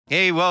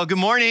Hey, well, good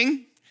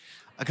morning.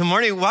 Good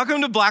morning.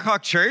 Welcome to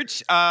Blackhawk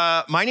Church.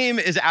 My name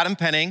is Adam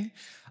Penning.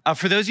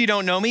 For those of you who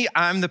don't know me,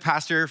 I'm the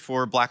pastor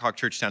for Blackhawk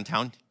Church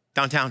downtown.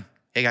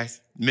 Hey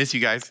guys, miss you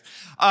guys.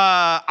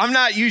 I'm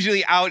not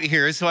usually out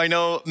here, so I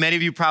know many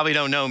of you probably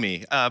don't know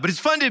me. But it's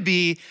fun to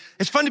be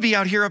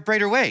out here at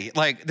Brighter Way.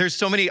 Like there's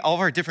so many, all of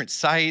our different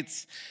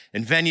sites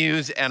and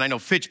venues, and I know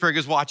Fitchburg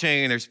is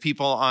watching, and there's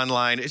people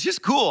online. It's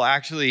just cool,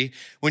 actually,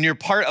 when you're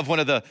part of one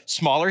of the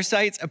smaller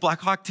sites at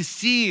Blackhawk to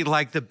see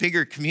like the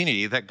bigger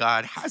community that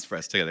God has for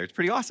us together. It's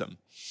pretty awesome.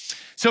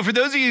 So for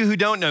those of you who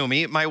don't know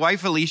me, my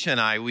wife Alicia and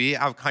I, we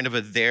have kind of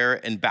a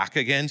there and back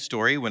again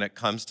story when it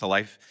comes to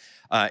life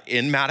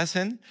in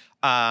Madison.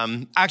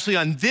 Actually,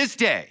 on this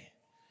day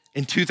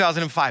in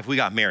 2005, we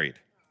got married.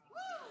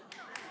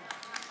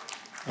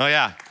 Oh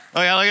yeah,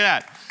 look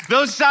at that.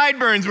 Those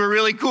sideburns were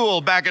really cool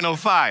back in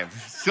 05.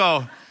 So,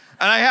 and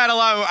I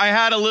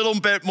had a little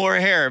bit more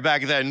hair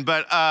back then.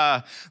 But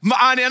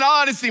in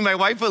all honesty, my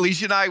wife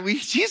Alicia and I,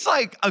 she's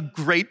like a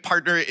great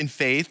partner in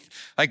faith.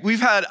 Like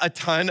we've had a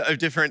ton of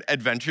different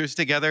adventures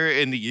together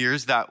in the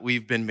years that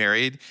we've been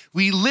married.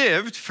 We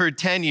lived for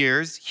 10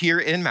 years here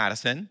in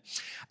Madison.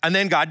 And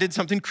then God did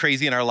something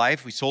crazy in our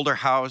life. We sold our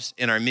house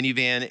in our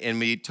minivan and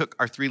we took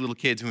our 3 little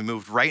kids and we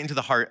moved right into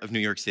the heart of New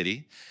York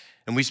City.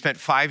 And we spent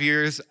 5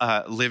 years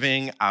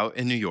living out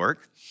in New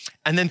York.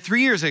 And then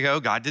 3 years ago,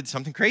 God did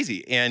something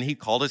crazy. And he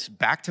called us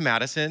back to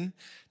Madison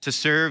to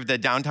serve the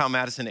downtown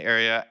Madison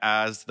area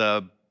as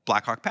the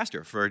Blackhawk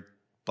pastor for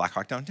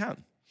Blackhawk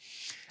Downtown.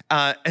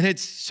 And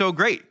it's so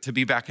great to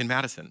be back in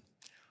Madison.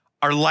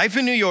 Our life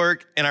in New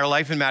York and our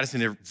life in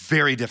Madison are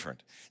very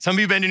different. Some of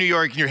you have been to New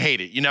York and you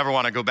hate it. You never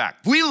want to go back.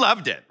 We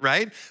loved it,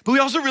 right? But we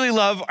also really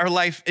love our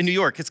life in New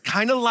York. It's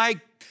kind of like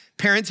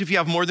parents, if you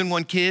have more than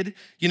one kid,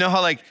 you know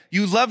how like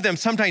you love them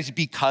sometimes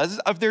because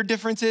of their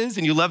differences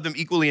and you love them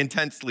equally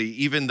intensely,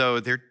 even though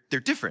they're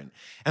different.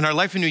 And our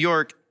life in New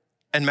York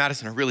and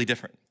Madison are really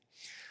different.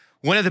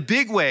 One of the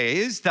big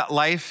ways that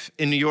life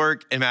in New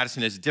York and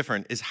Madison is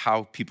different is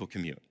how people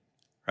commute,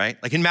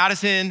 right? Like in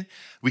Madison,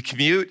 we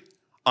commute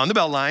on the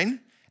Beltline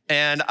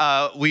and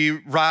we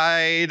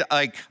ride,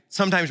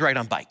 sometimes ride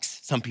on bikes.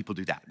 Some people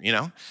do that, you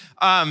know?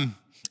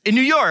 In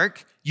New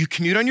York, you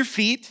commute on your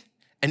feet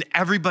and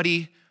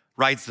everybody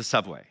rides the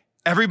subway.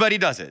 Everybody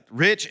does it,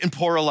 rich and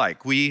poor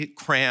alike. We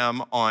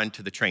cram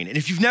onto the train. And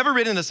if you've never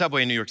ridden the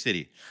subway in New York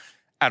City,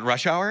 at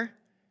rush hour,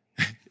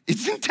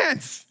 it's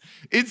intense.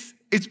 It's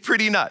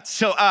pretty nuts.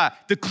 So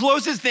the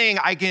closest thing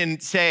I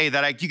can say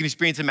that you can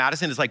experience in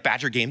Madison is like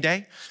Badger game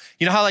day.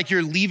 You know how like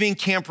you're leaving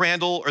Camp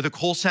Randall or the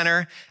Kohl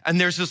Center and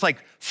there's this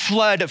like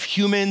flood of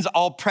humans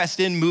all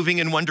pressed in, moving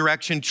in one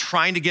direction,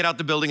 trying to get out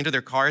the building into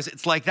their cars.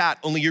 It's like that,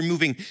 only you're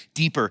moving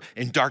deeper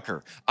and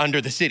darker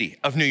under the city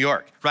of New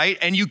York, right?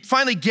 And you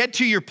finally get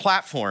to your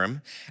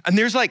platform and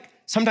there's like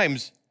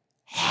sometimes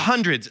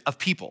hundreds of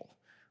people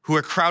who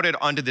are crowded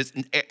onto this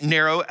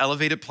narrow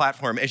elevated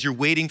platform as you're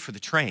waiting for the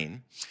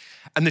train.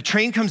 And the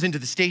train comes into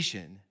the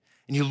station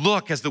and you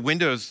look as the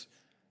windows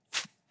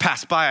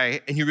pass by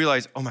and you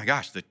realize, oh my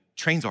gosh, the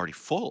train's already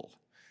full.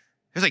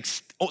 There's like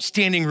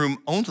standing room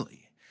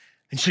only.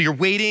 And so you're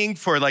waiting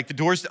for like the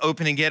doors to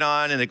open and get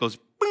on and it goes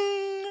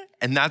bing.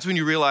 And that's when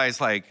you realize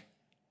like,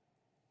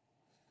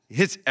 it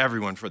hits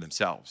everyone for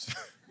themselves.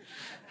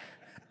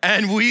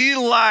 And we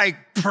like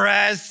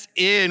press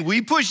in.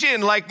 We push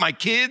in like my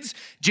kids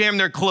jam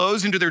their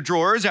clothes into their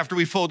drawers after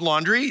we fold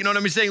laundry. You know what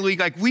I'm saying?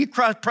 We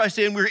press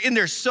in. We're in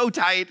there so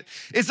tight.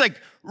 It's like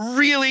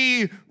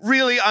really,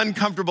 really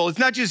uncomfortable. It's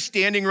not just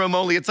standing room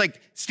only. It's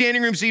like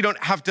standing room so you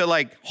don't have to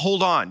like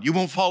hold on. You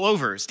won't fall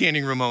over,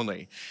 standing room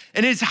only.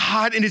 And it's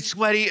hot and it's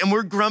sweaty and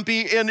we're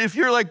grumpy. And if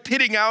you're like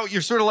pitting out,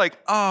 you're sort of like,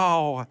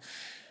 oh,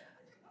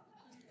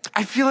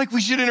 I feel like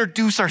we should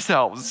introduce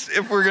ourselves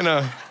if we're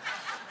gonna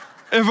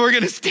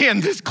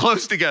stand this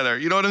close together.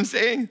 You know what I'm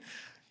saying?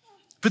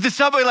 But the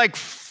subway like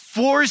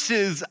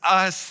forces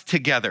us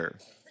together.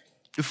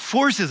 It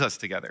forces us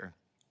together.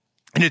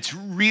 And it's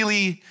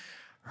really,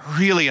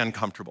 really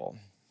uncomfortable.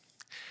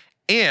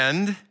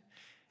 And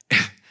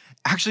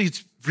actually,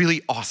 it's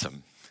really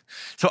awesome.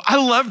 So I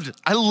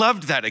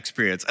loved that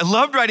experience. I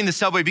loved riding the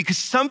subway because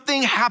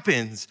something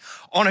happens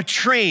on a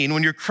train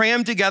when you're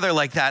crammed together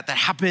like that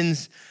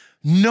happens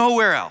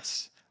nowhere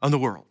else in the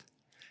world.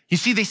 You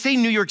see, they say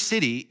New York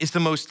City is the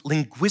most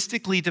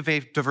linguistically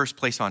diverse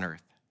place on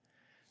earth.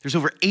 There's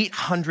over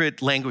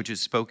 800 languages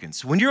spoken.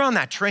 So when you're on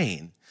that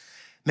train,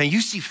 man,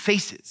 you see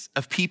faces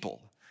of people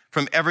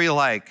from every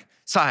like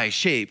size,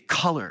 shape,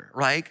 color,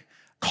 right?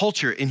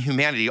 Culture and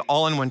humanity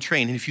all in one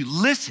train. And if you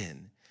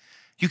listen,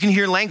 you can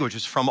hear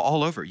languages from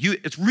all over.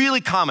 It's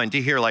really common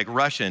to hear like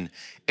Russian,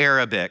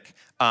 Arabic,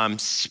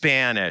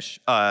 Spanish,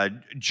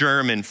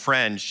 German,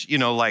 French,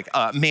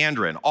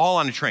 Mandarin, all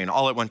on a train,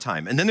 all at one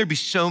time. And then there'd be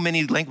so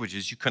many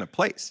languages you couldn't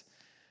place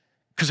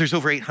because there's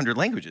over 800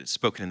 languages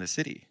spoken in the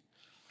city.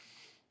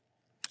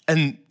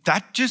 And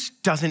that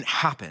just doesn't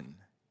happen,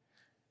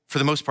 for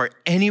the most part,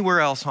 anywhere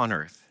else on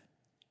earth,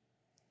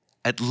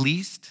 at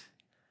least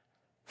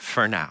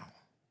for now.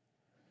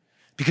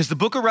 Because the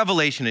book of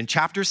Revelation in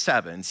chapter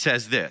 7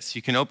 says this.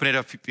 You can open it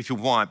up if you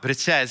want, but it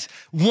says,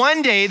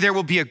 one day there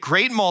will be a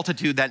great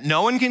multitude that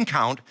no one can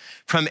count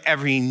from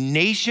every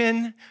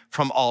nation,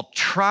 from all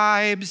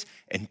tribes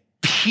and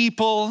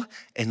people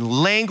and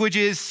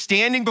languages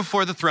standing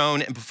before the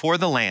throne and before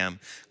the Lamb,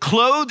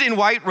 clothed in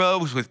white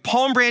robes with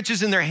palm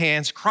branches in their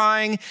hands,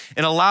 crying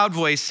in a loud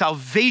voice,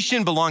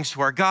 salvation belongs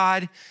to our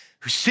God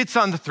who sits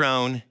on the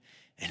throne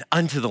and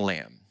unto the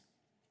Lamb.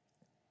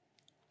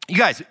 You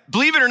guys,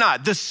 believe it or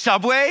not, the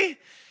subway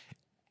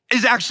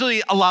is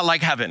actually a lot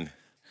like heaven.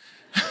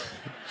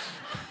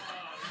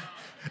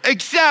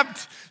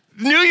 Except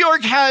New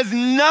York has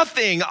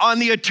nothing on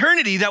the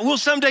eternity that we'll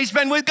someday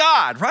spend with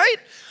God, right?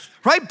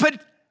 Right? But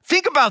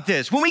think about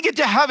this. When we get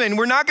to heaven,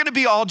 we're not gonna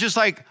be all just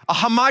like a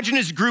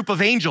homogenous group of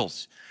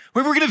angels.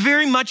 We're gonna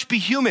very much be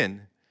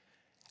human.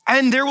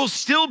 And there will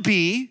still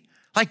be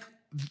like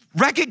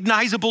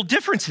recognizable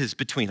differences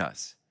between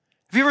us.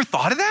 Have you ever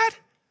thought of that?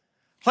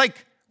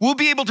 Like, we'll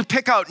be able to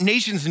pick out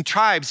nations and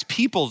tribes,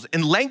 peoples,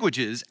 and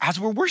languages as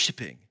we're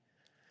worshiping.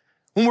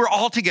 When we're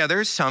all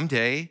together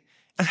someday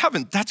in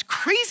heaven, that's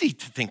crazy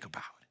to think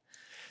about.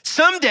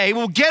 Someday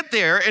we'll get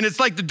there and it's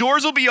like the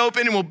doors will be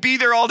open and we'll be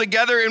there all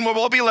together and we'll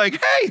all be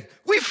like, hey,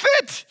 we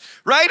fit,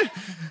 right?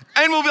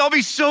 And we'll all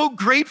be so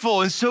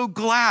grateful and so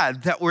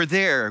glad that we're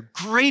there,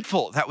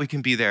 grateful that we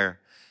can be there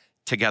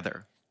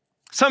together.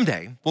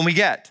 Someday when we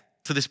get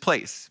to this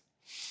place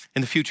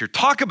in the future,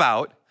 talk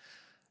about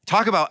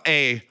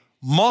a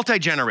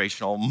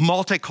multi-generational,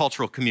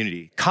 multicultural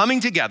community coming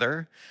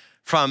together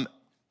from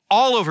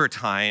all over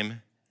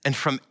time and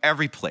from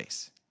every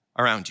place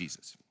around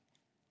Jesus.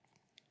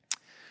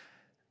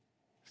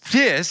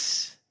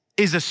 This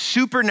is a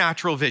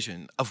supernatural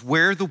vision of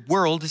where the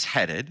world is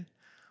headed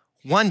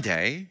one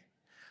day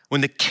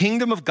when the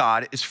kingdom of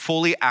God is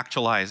fully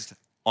actualized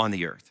on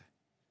the earth.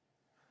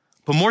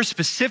 But more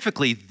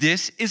specifically,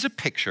 this is a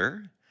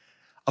picture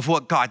of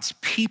what God's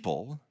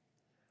people,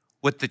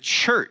 what the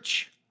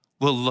church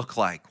will look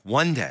like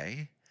one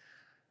day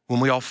when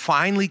we all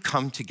finally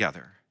come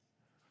together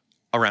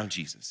around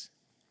Jesus.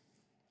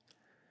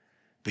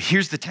 But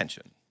here's the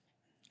tension.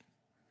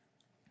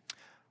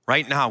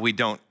 Right now, we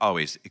don't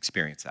always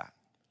experience that,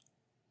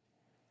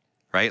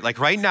 right? Like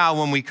right now,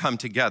 when we come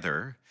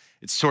together,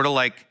 it's sort of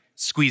like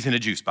squeezing a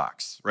juice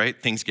box, right?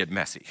 Things get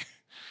messy,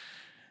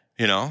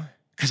 you know?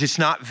 Because it's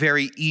not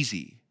very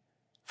easy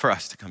for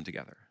us to come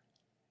together.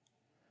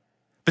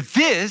 But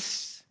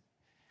this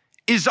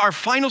is our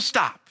final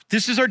stop.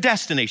 This is our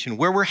destination,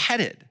 where we're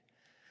headed.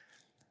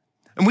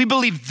 And we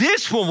believe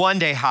this will one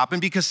day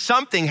happen because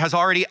something has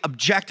already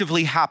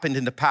objectively happened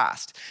in the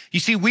past. You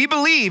see, we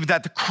believe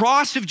that the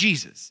cross of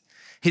Jesus,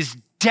 his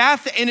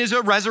death and his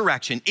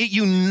resurrection, it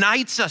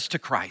unites us to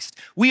Christ.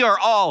 We are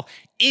all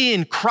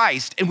in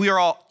Christ and we are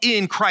all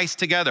in Christ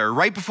together.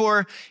 Right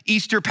before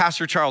Easter,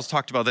 Pastor Charles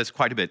talked about this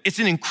quite a bit. It's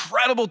an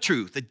incredible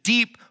truth, a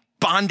deep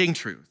bonding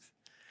truth.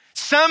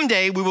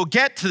 Someday we will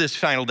get to this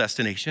final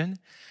destination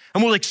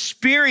and we'll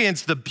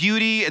experience the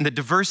beauty and the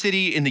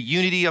diversity and the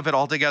unity of it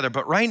all together.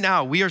 But right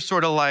now, we are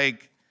sort of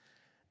like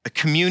a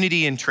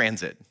community in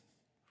transit.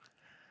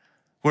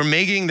 We're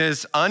making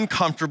this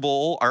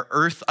uncomfortable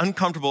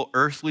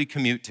earthly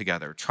commute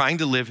together, trying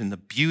to live in the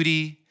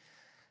beauty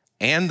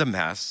and the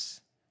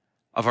mess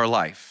of our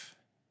life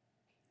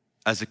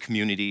as a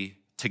community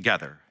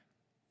together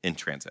in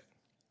transit.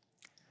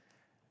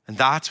 And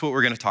that's what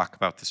we're going to talk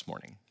about this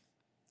morning.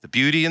 The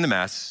beauty and the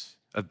mess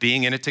of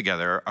being in it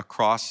together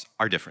across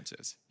our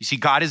differences. You see,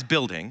 God is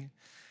building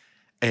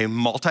a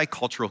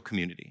multicultural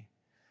community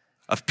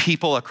of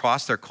people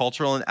across their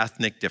cultural and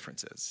ethnic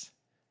differences.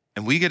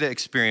 And we get to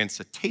experience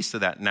a taste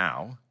of that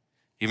now,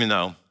 even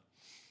though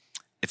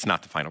it's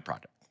not the final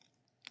product,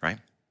 right?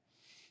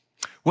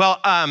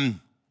 Well,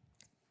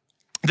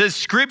 the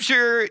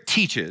scripture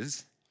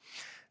teaches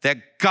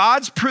that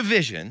God's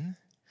provision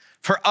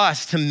for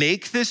us to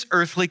make this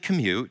earthly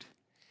commute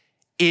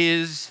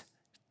is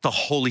the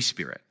Holy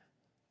Spirit.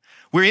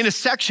 We're in a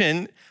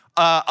section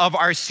of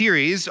our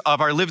series, of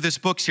our Live This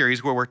Book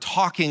series, where we're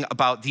talking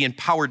about the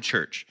empowered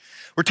church.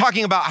 We're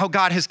talking about how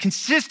God has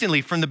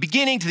consistently, from the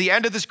beginning to the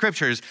end of the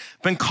scriptures,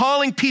 been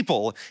calling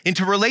people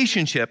into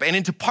relationship and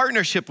into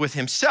partnership with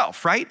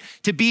himself, right?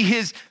 To be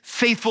his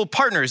faithful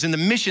partners in the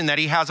mission that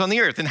he has on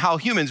the earth, and how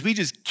humans, we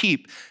just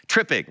keep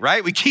tripping,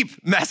 right? We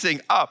keep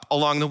messing up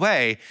along the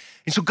way.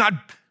 And so God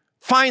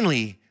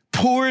finally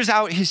pours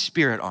out his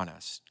Spirit on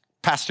us.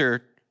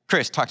 Pastor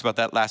Chris talked about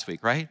that last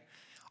week, right?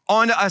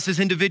 Onto us as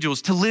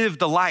individuals to live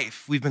the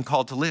life we've been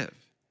called to live.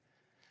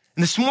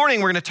 And this morning,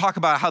 we're going to talk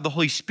about how the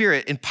Holy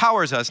Spirit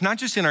empowers us, not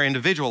just in our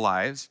individual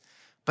lives,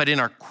 but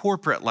in our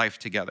corporate life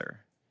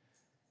together,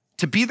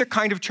 to be the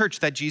kind of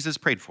church that Jesus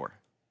prayed for,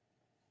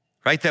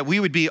 right? That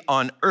we would be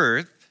on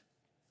earth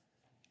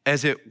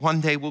as it one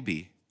day will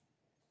be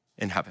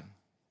in heaven.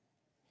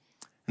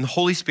 And the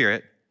Holy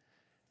Spirit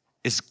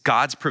is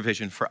God's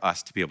provision for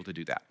us to be able to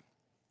do that.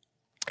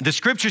 The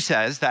scripture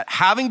says that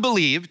having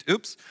believed,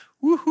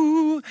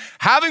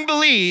 having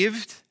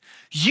believed,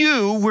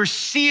 you were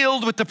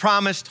sealed with the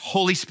promised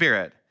Holy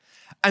Spirit.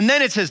 And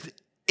then it says,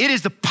 It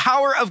is the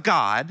power of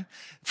God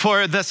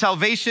for the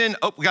salvation.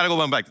 Oh, we gotta go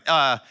one back.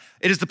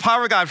 It is the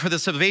power of God for the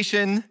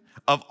salvation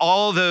of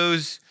all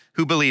those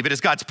who believe. It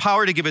is God's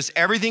power to give us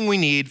everything we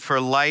need for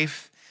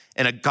life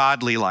and a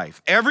godly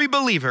life. Every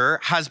believer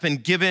has been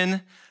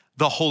given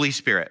the Holy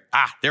Spirit.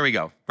 There we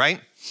go,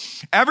 right?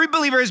 Every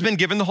believer has been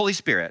given the Holy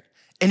Spirit,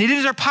 and it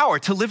is our power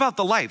to live out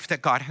the life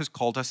that God has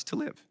called us to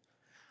live.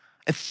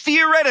 And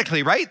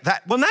theoretically, right?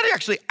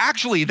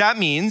 Actually, that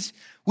means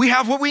we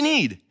have what we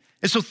need.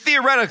 And so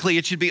theoretically,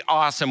 it should be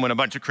awesome when a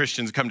bunch of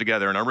Christians come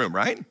together in our room,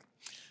 right?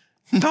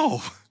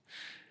 No.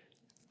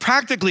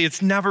 Practically,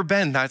 it's never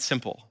been that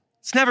simple.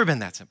 It's never been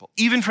that simple,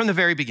 even from the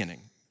very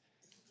beginning.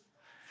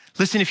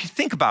 Listen, if you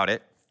think about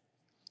it,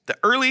 the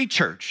early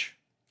church,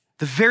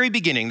 the very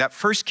beginning, that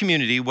first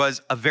community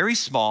was a very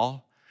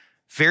small,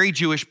 very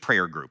Jewish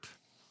prayer group.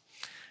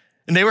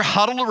 And they were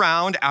huddled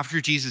around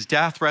after Jesus'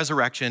 death,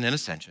 resurrection, and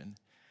ascension.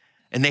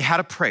 And they had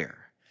a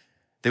prayer.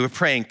 They were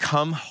praying,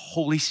 "Come,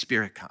 Holy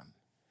Spirit, come."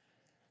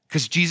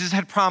 Because Jesus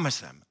had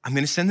promised them, "I'm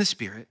gonna send the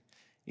Spirit,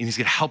 and he's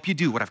gonna help you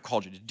do what I've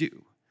called you to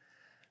do."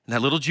 And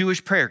that little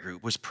Jewish prayer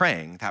group was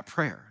praying that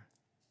prayer.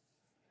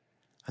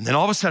 And then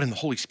all of a sudden, the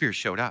Holy Spirit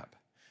showed up.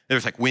 There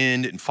was like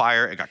wind and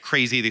fire. It got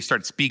crazy. They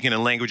started speaking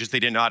in languages they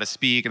didn't know how to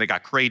speak, and they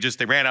got courageous.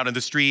 They ran out in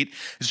the street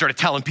and started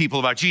telling people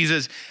about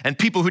Jesus, and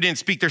people who didn't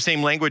speak their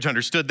same language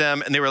understood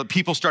them, and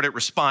people started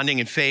responding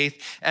in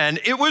faith, and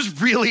it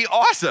was really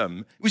awesome.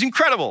 It was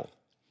incredible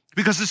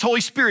because this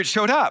Holy Spirit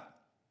showed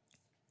up.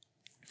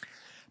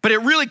 But it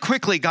really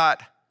quickly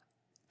got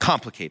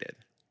complicated.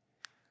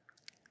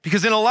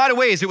 Because in a lot of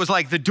ways, it was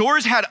like the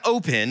doors had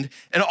opened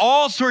and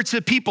all sorts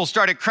of people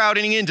started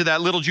crowding into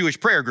that little Jewish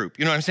prayer group.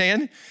 You know what I'm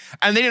saying?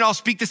 And they didn't all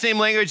speak the same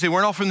language. They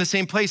weren't all from the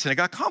same place, and it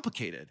got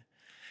complicated.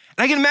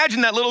 And I can imagine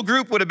that little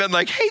group would have been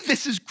like, "Hey,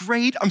 this is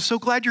great. I'm so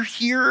glad you're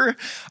here.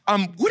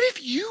 What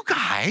if you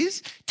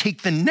guys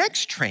take the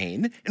next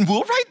train and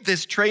we'll ride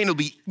this train? It'll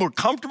be more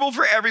comfortable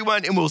for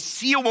everyone and we'll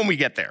see you when we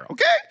get there,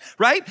 okay?"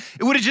 Right?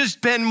 It would have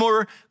just been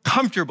more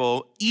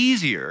comfortable,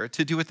 easier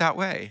to do it that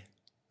way.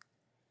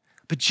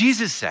 But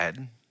Jesus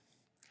said,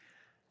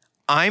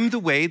 "I'm the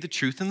way, the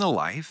truth, and the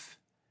life,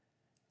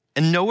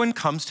 and no one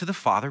comes to the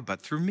Father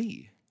but through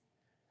me."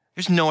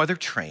 There's no other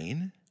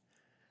train.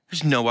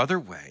 There's no other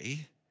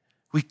way.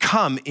 We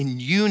come in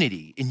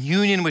unity, in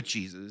union with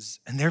Jesus,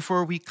 and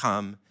therefore we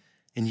come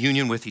in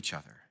union with each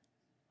other.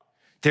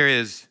 There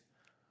is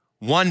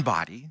one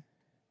body.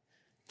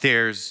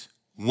 There's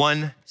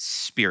one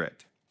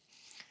Spirit.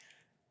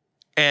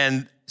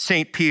 And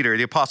St. Peter,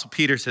 the Apostle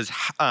Peter says,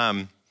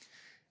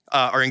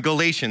 or in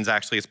Galatians,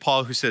 actually, it's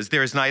Paul who says,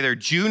 "There is neither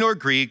Jew nor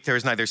Greek, there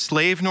is neither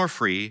slave nor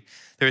free,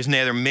 there is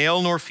neither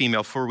male nor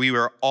female, for we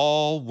are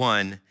all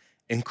one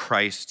in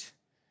Christ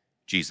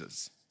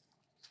Jesus."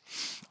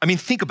 I mean,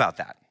 think about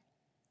that.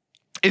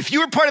 If you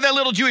were part of that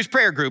little Jewish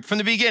prayer group from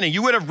the beginning,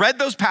 you would have read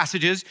those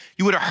passages,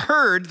 you would have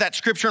heard that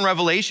scripture in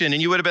Revelation,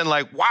 and you would have been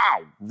like,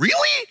 "Wow,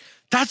 really?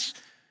 That's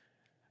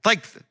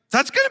gonna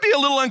be a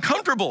little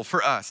uncomfortable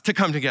for us to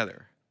come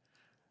together."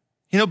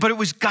 But it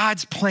was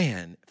God's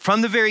plan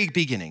from the very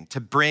beginning to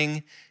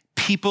bring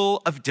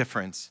people of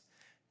difference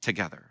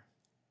together.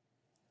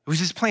 It was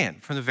his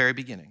plan from the very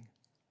beginning.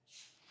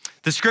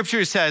 The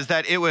scripture says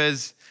that it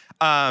was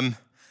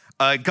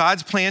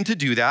God's plan to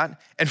do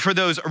that. And for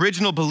those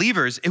original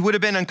believers, it would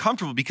have been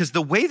uncomfortable because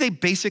the way they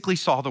basically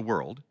saw the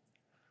world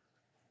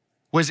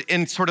was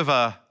in sort of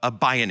a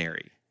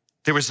binary.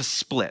 There was a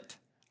split,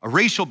 a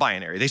racial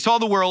binary. They saw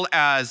the world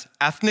as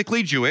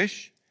ethnically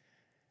Jewish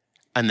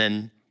and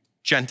then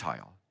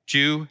Gentile,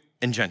 Jew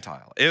and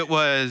Gentile. It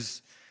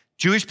was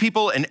Jewish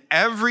people and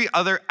every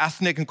other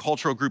ethnic and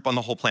cultural group on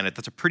the whole planet.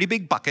 That's a pretty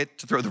big bucket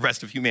to throw the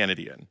rest of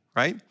humanity in,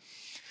 right?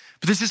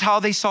 But this is how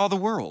they saw the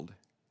world.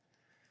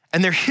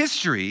 And their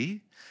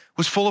history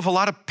was full of a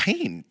lot of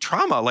pain,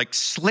 trauma, like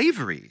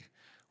slavery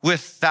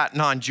with that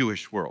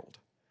non-Jewish world,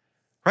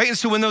 right? And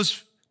so when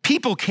those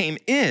people came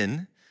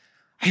in,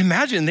 I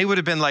imagine they would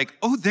have been like,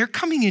 "Oh, they're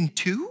coming in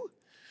too?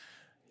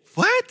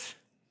 What?"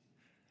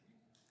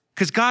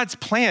 Because God's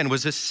plan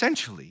was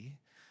essentially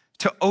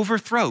to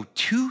overturn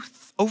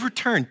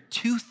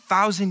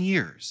 2,000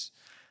 years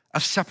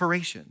of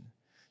separation,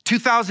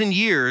 2,000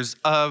 years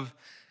of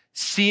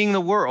seeing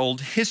the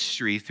world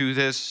history through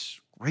this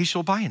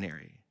racial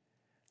binary.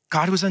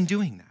 God was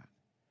undoing that.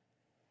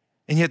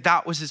 And yet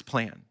that was his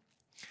plan.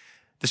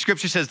 The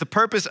scripture says the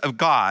purpose of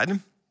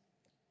God,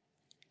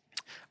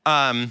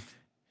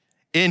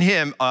 in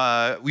him,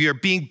 we are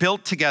being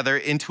built together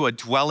into a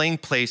dwelling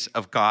place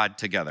of God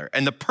together.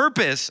 And the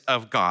purpose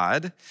of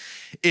God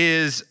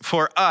is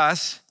for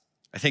us,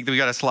 I think that we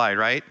got a slide,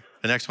 right?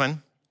 The next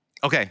one?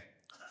 Okay.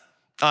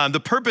 The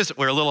purpose,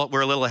 we're a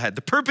little ahead.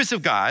 The purpose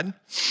of God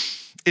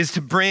is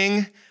to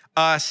bring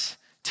us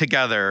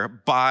together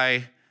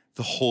by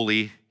the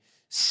Holy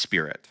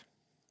Spirit.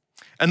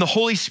 And the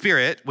Holy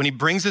Spirit, when he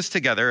brings us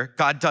together,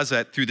 God does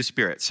that through the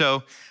Spirit.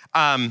 So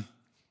in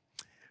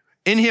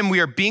him, we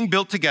are being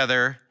built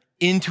together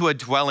into a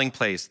dwelling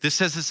place. This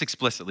says this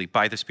explicitly,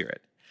 by the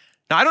Spirit.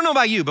 Now, I don't know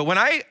about you, but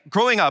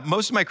growing up,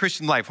 most of my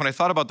Christian life, when I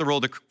thought about the role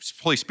of the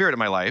Holy Spirit in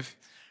my life,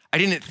 I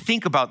didn't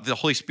think about the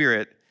Holy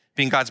Spirit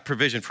being God's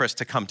provision for us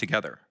to come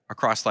together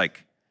across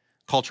like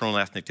cultural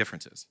and ethnic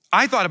differences.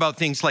 I thought about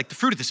things like the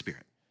fruit of the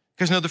Spirit. You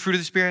guys know the fruit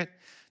of the Spirit?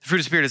 The fruit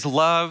of the Spirit is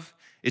love,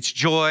 it's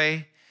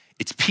joy,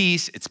 it's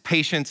peace, it's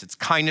patience, it's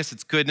kindness,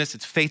 it's goodness,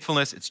 it's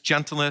faithfulness, it's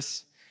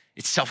gentleness,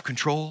 it's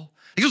self-control.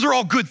 Those are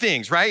all good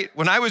things, right?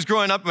 When I was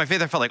growing up in my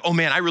faith, I felt like, oh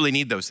man, I really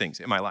need those things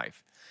in my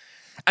life.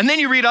 And then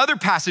you read other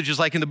passages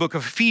like in the book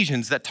of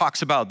Ephesians that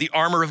talks about the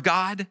armor of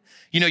God.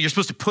 You're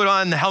supposed to put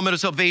on the helmet of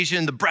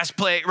salvation, the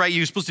breastplate, right?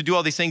 You're supposed to do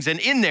all these things. And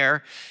in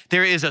there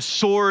is a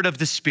sword of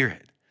the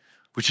Spirit,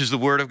 which is the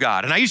word of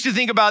God. And I used to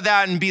think about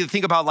that and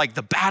think about like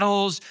the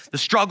battles, the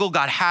struggle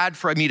God had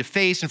for me to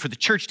face and for the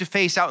church to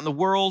face out in the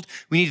world.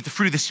 We needed the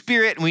fruit of the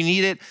Spirit and we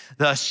needed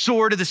the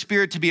sword of the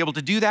Spirit to be able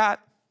to do that.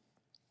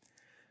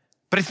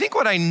 But I think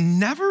what I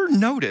never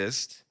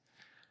noticed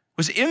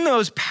was in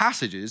those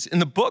passages, in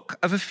the book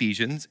of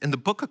Ephesians, in the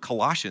book of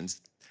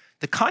Colossians,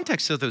 the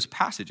context of those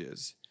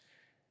passages,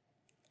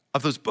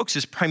 of those books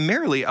is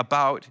primarily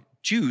about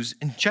Jews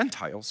and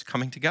Gentiles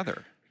coming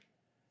together.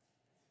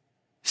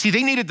 See,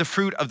 they needed the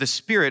fruit of the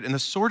Spirit and the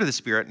sword of the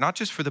Spirit, not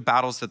just for the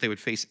battles that they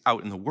would face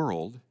out in the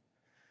world,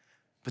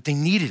 but they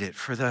needed it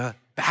for the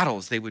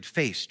battles they would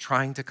face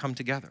trying to come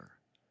together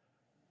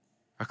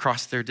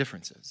across their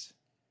differences.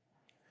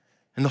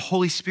 And the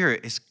Holy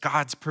Spirit is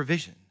God's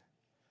provision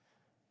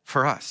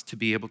for us to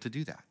be able to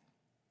do that.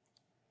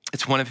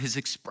 It's one of his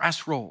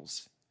express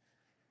roles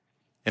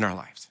in our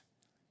lives.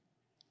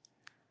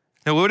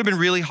 Now, it would have been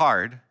really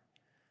hard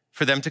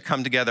for them to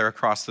come together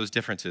across those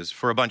differences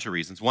for a bunch of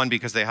reasons. One,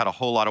 because they had a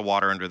whole lot of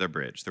water under their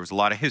bridge. There was a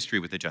lot of history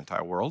with the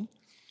Gentile world.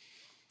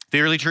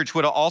 The early church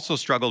would have also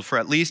struggled for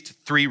at least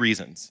 3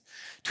 reasons.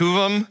 2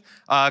 of them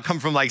come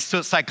from like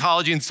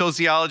psychology and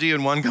sociology,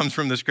 and 1 comes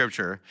from the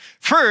scripture.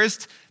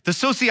 First, the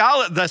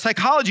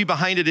psychology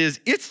behind it is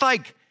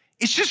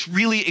it's just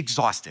really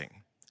exhausting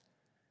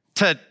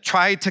to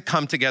try to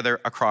come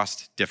together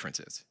across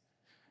differences,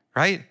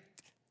 right?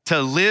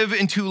 To live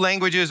in 2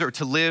 languages or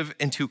to live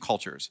in 2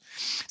 cultures.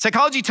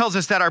 Psychology tells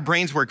us that our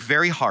brains work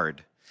very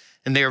hard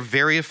and they are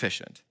very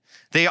efficient.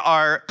 They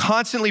are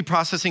constantly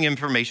processing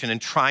information and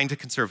trying to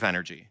conserve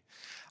energy.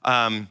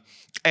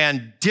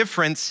 And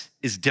difference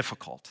is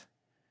difficult.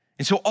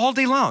 And so all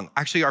day long,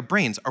 actually, our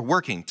brains are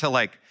working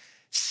to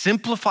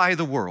simplify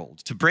the world,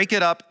 to break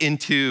it up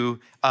into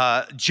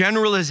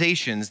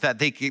generalizations that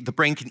the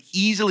brain can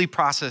easily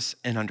process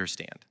and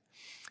understand,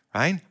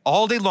 right?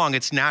 All day long,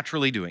 it's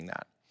naturally doing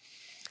that.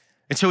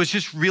 And so it's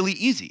just really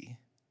easy.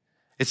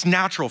 It's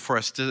natural for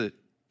us to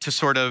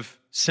sort of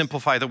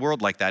simplify the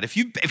world like that. If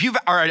you've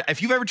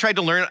ever tried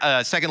to learn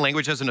a second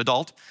language as an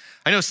adult,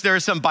 I know there are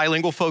some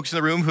bilingual folks in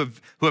the room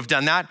who have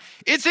done that.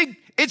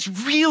 It's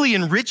really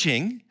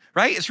enriching,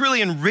 right? It's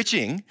really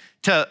enriching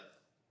to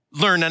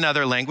learn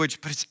another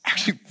language, but it's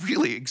actually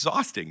really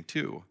exhausting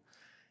too.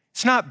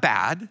 It's not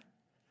bad.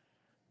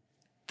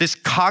 This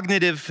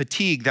cognitive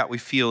fatigue that we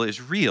feel is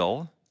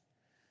real.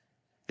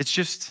 It's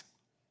just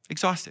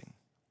exhausting.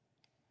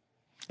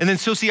 And then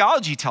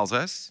sociology tells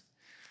us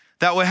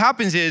that what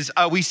happens is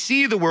we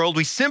see the world,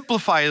 we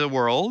simplify the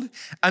world,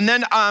 and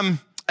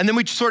then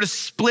we sort of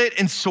split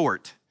and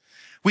sort.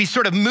 We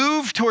sort of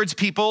move towards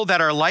people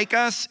that are like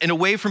us and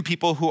away from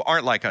people who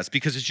aren't like us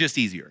because it's just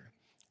easier,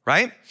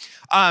 right?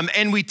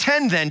 And we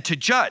tend then to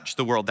judge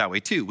the world that way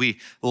too. We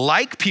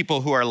like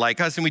people who are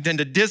like us and we tend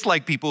to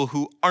dislike people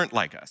who aren't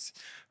like us,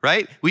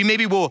 right?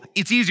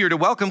 It's easier to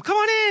welcome, come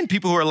on in,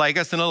 people who are like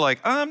us, than like,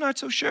 I'm not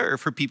so sure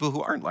for people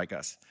who aren't like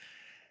us.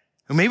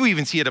 Or maybe we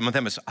even see them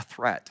as a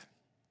threat.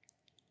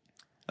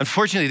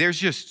 Unfortunately, there's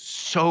just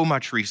so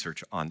much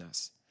research on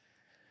this.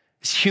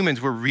 As humans,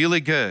 we're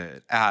really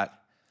good at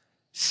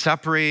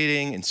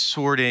separating and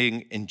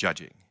sorting and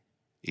judging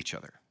each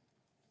other.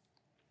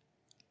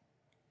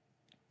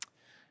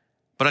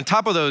 But on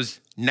top of those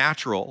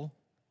natural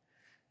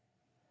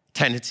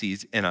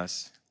tendencies in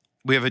us,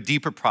 we have a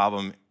deeper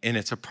problem, and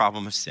it's a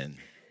problem of sin.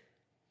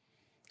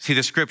 See,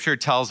 the scripture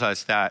tells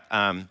us that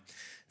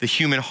the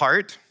human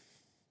heart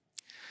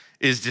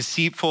is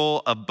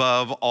deceitful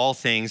above all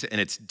things, and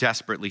it's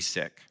desperately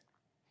sick,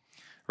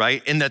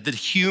 right? And that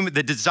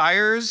the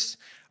desires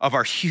of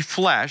our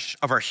flesh,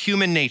 of our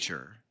human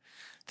nature,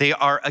 they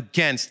are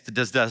against the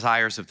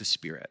desires of the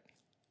Spirit.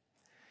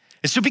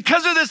 And so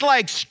because of this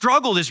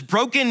struggle, this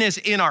brokenness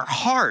in our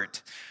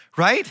heart,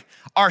 right?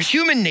 Our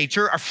human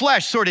nature, our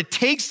flesh sort of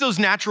takes those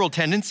natural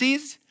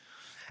tendencies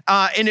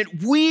and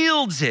it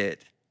wields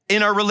it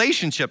in our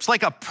relationships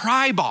like a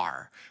pry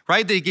bar,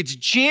 right? That it gets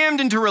jammed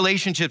into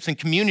relationships and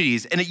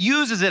communities and it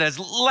uses it as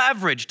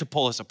leverage to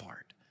pull us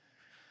apart.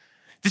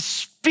 The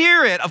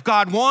Spirit of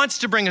God wants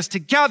to bring us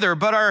together,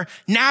 but our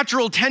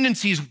natural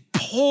tendencies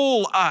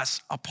pull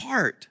us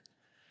apart.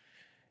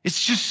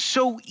 It's just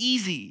so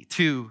easy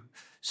to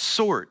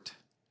sort,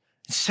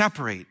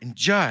 separate, and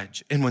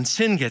judge. And when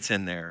sin gets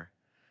in there,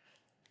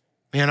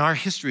 man, our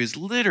history is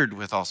littered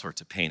with all sorts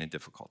of pain and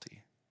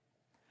difficulty.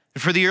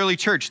 And for the early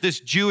church,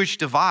 this Jewish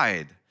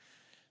divide,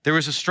 there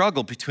was a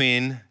struggle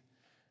between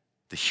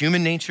the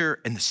human nature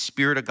and the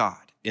Spirit of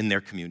God in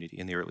their community,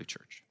 in the early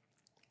church.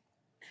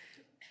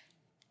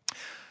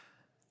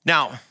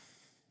 Now,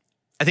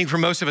 I think for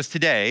most of us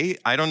today,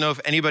 I don't know if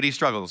anybody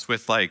struggles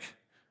with like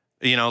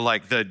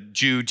the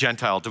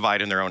Jew-Gentile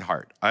divide in their own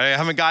heart. I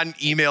haven't gotten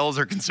emails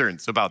or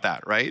concerns about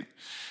that, right?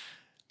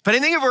 But I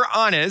think if we're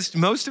honest,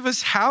 most of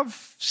us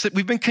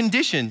we've been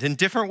conditioned in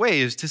different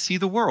ways to see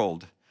the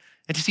world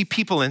and to see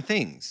people and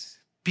things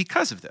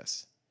because of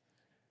this.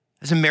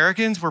 As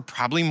Americans, we're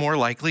probably more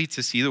likely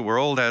to see the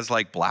world as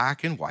like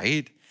black and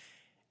white,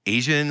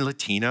 Asian,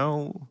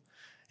 Latino,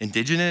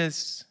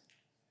 indigenous.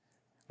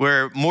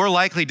 We're more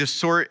likely to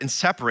sort and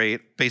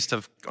separate based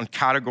on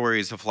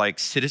categories of like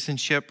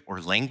citizenship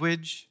or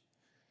language.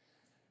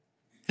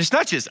 It's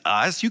not just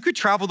us. You could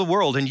travel the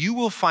world and you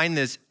will find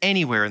this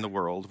anywhere in the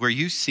world where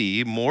you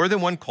see more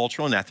than one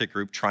cultural and ethnic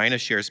group trying to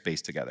share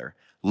space together,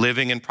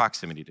 living in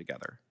proximity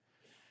together.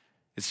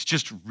 It's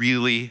just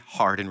really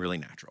hard and really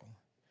natural.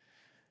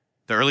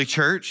 The early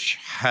church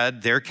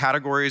had their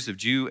categories of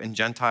Jew and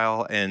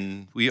Gentile,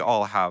 and we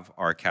all have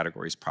our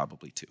categories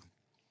probably too.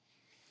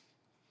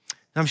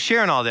 And I'm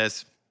sharing all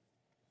this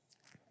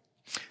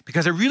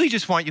because I really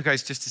just want you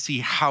guys just to see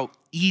how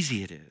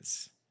easy it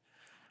is,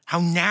 how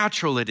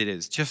natural it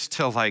is just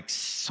to like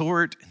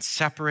sort and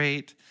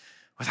separate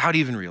without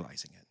even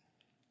realizing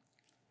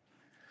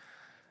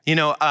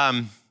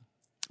it.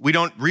 We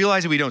don't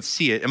realize it, we don't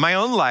see it. In my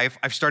own life,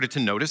 I've started to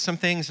notice some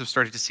things. I've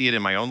started to see it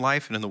in my own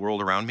life and in the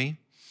world around me.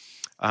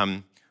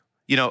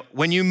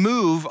 When you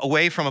move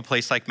away from a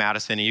place like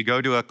Madison and you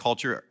go to a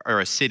culture or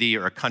a city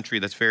or a country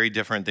that's very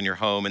different than your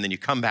home, and then you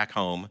come back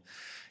home,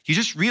 you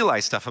just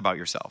realize stuff about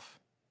yourself.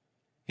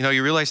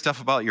 You realize stuff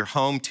about your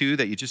home too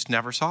that you just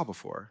never saw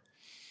before.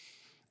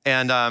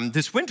 And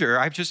this winter,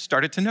 I've just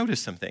started to notice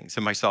some things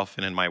in myself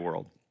and in my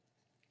world.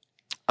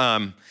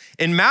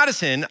 In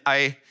Madison,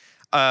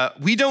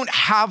 we don't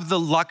have the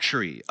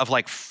luxury of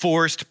like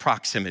forced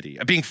proximity,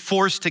 of being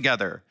forced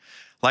together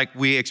like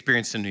we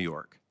experienced in New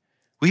York.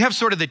 We have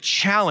sort of the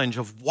challenge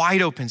of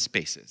wide open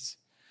spaces.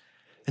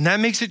 And that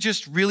makes it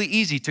just really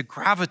easy to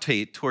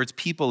gravitate towards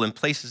people and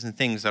places and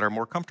things that are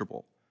more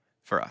comfortable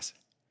for us.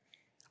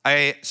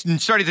 I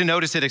started to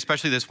notice it,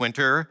 especially this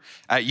winter,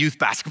 at youth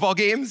basketball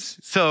games.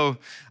 So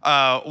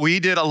we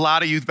did a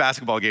lot of youth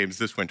basketball games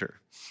this winter.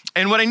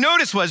 And what I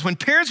noticed was when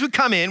parents would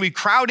come in, we'd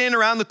crowd in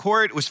around the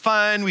court. It was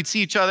fun. We'd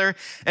see each other.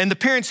 And the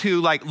parents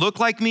who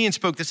looked like me and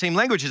spoke the same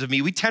languages of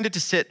me, we tended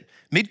to sit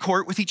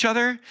mid-court with each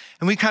other,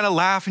 and we kind of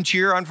laugh and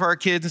cheer on for our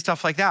kids and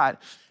stuff like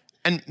that.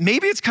 And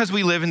maybe it's because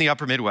we live in the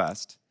upper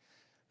Midwest,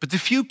 but the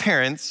few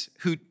parents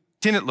who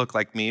didn't look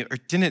like me or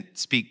didn't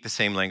speak the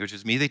same language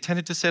as me, they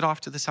tended to sit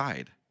off to the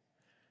side,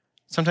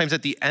 sometimes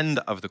at the end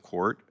of the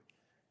court,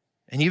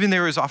 and even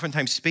there was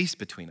oftentimes space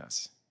between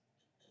us.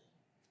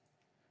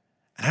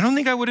 And I don't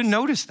think I would have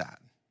noticed that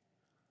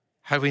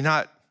had we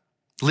not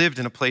lived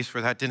in a place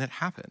where that didn't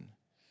happen.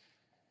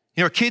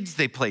 Our kids,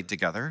 they played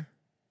together.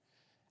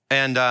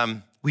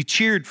 And we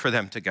cheered for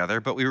them together,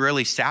 but we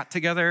rarely sat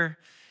together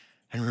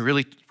and we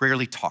really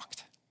rarely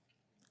talked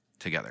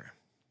together.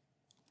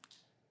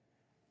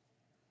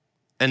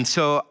 And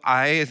so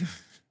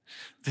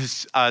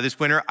this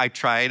winter, I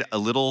tried a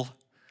little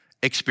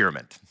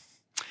experiment.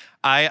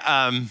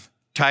 I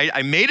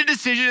made a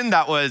decision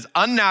that was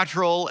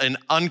unnatural and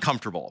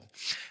uncomfortable.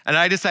 And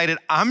I decided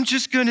I'm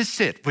just gonna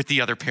sit with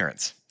the other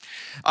parents.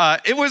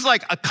 It was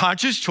like a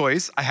conscious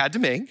choice I had to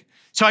make.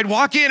 So I'd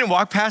walk in and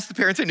walk past the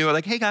parents I knew,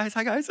 like, hey guys,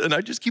 hi guys, and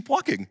I'd just keep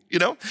walking,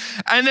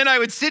 And then I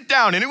would sit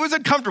down, and it was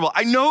uncomfortable.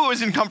 I know it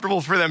was uncomfortable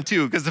for them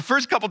too, because the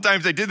first couple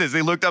times I did this,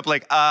 they looked up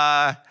like,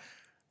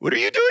 what are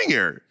you doing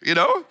here,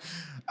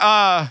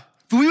 But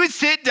we would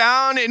sit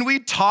down and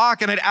we'd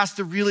talk, and I'd ask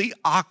the really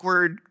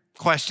awkward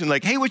question,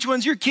 like, hey, which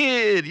one's your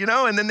kid,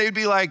 And then they'd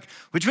be like,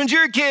 which one's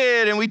your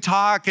kid? And we'd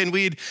talk, and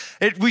we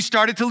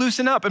started to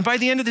loosen up. And by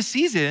the end of the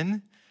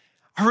season,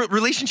 our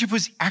relationship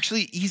was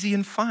actually easy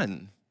and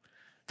fun.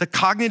 The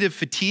cognitive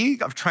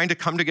fatigue of trying to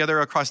come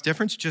together across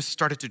difference just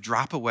started to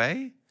drop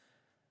away.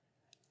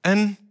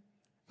 And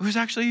it was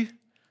actually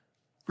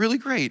really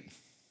great.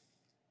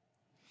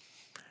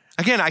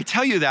 Again, I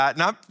tell you that,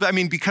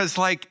 because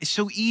it's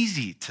so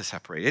easy to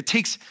separate. It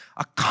takes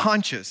a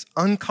conscious,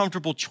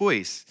 uncomfortable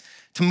choice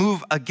to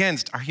move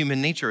against our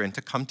human nature and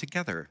to come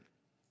together.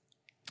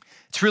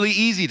 It's really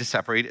easy to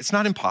separate. It's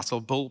not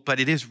impossible, but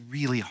it is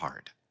really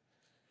hard.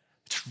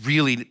 It's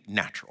really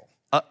natural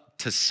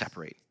to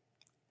separate.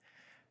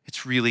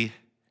 It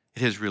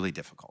is really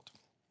difficult.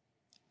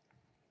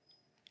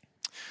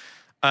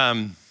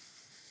 One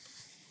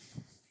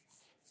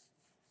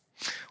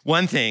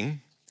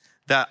thing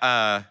that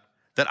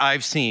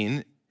I've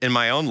seen in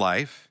my own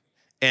life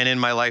and in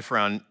my life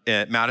around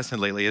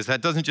Madison lately is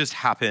that doesn't just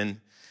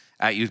happen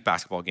at youth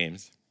basketball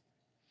games,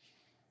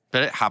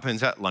 but it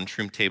happens at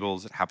lunchroom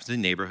tables, it happens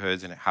in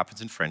neighborhoods, and it happens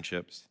in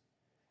friendships,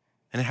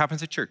 and it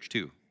happens at church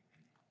too.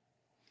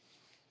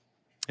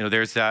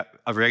 There's a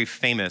very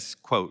famous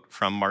quote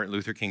from Martin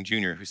Luther King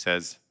Jr. who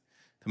says,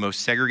 the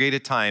most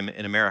segregated time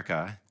in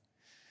America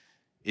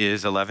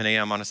is 11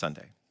 a.m. on a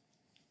Sunday.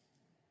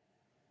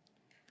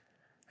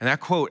 And that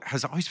quote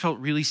has always felt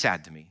really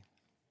sad to me.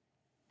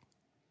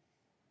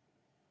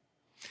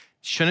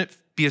 Shouldn't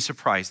be a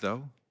surprise,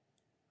 though,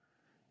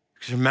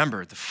 because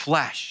remember, the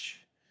flesh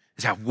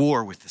is at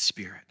war with the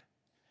Spirit.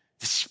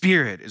 The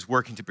Spirit is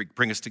working to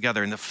bring us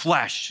together, and the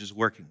flesh is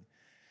working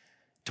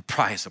to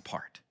pry us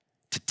apart,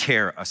 to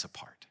tear us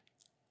apart.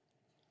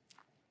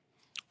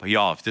 But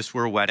y'all, if this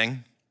were a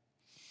wedding,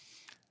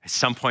 at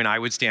some point I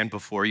would stand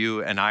before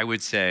you and I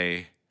would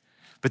say,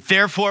 but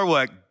therefore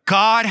what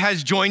God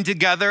has joined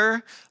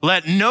together,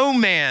 let no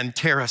man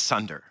tear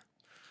asunder,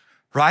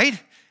 right?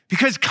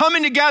 Because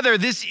coming together,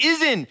 this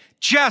isn't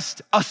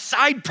just a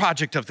side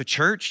project of the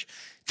church.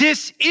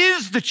 This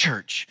is the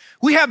church.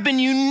 We have been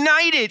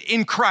united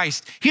in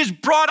Christ. He has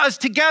brought us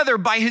together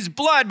by his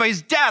blood, by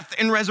his death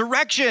and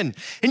resurrection.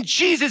 And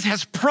Jesus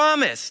has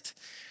promised.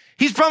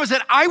 He's promised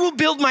that I will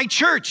build my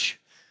church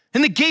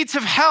and the gates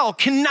of hell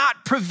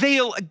cannot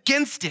prevail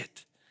against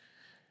it.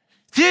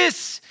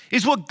 This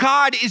is what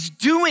God is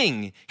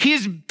doing. He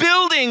is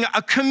building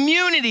a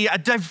community, a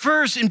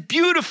diverse and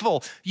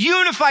beautiful,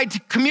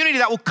 unified community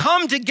that will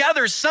come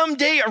together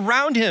someday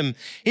around him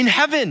in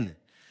heaven.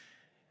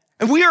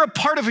 And we are a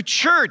part of a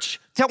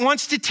church that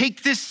wants to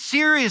take this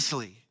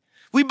seriously.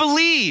 We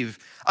believe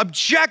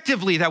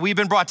objectively that we've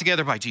been brought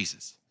together by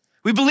Jesus.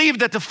 We believe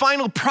that the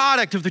final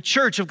product of the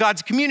church, of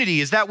God's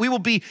community, is that we will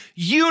be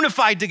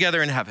unified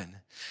together in heaven.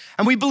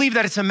 And we believe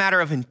that it's a matter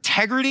of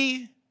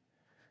integrity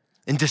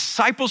and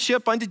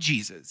discipleship unto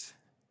Jesus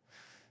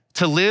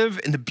to live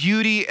in the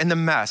beauty and the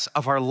mess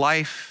of our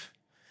life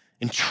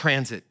in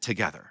transit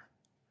together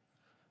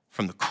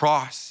from the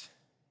cross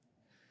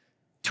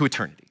to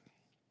eternity.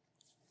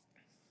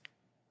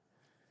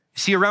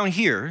 See, around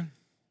here,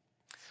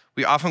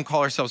 we often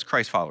call ourselves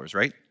Christ followers,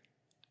 right?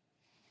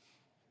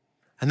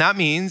 And that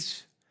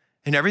means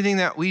in everything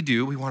that we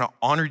do, we want to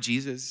honor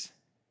Jesus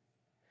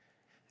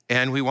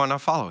and we want to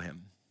follow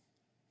him.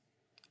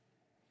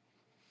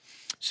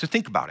 So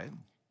think about it.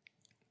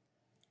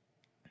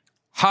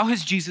 How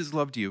has Jesus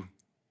loved you?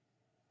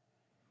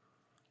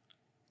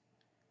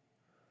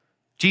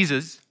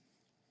 Jesus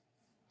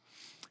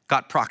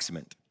got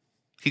proximate.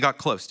 He got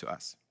close to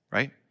us,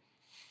 right?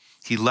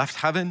 He left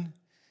heaven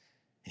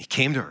and he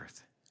came to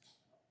earth.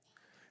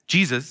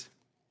 Jesus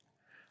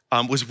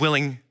was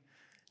willing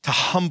to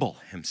humble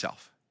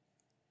himself,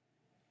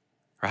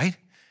 right?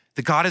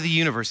 The God of the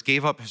universe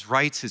gave up his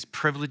rights, his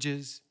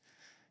privileges,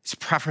 his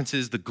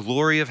preferences, the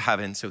glory of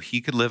heaven so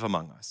he could live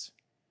among us.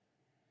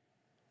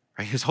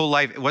 Right? His whole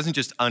life, it wasn't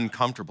just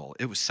uncomfortable,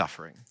 it was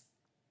suffering.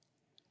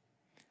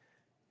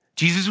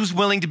 Jesus was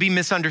willing to be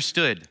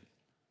misunderstood.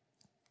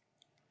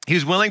 He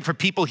was willing for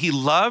people he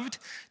loved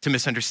to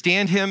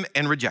misunderstand him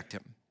and reject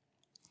him.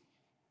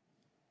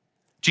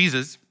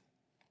 Jesus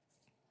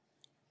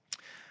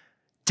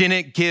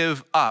didn't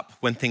give up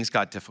when things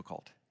got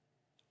difficult.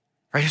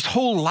 Right? His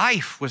whole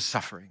life was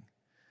suffering,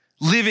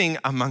 living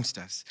amongst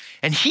us.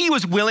 And he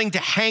was willing to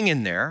hang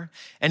in there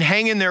and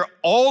hang in there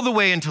all the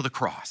way until the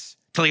cross,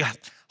 till he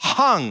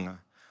hung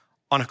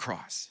on a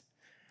cross.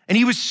 And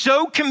he was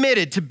so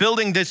committed to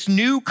building this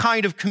new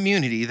kind of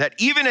community that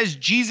even as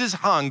Jesus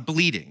hung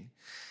bleeding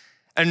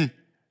and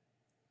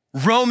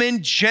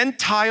Roman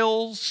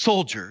Gentile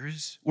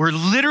soldiers were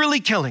literally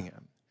killing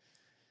him,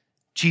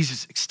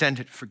 Jesus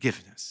extended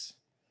forgiveness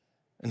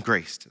and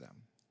grace to them.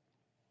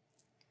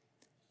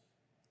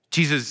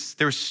 Jesus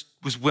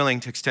was willing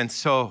to extend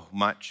so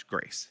much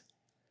grace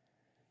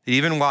that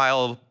even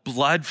while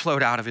blood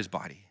flowed out of his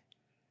body,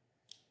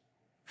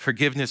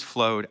 forgiveness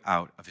flowed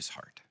out of his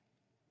heart.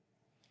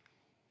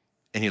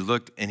 And he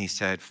looked and he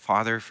said,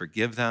 Father,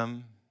 forgive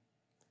them.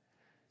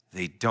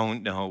 They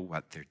don't know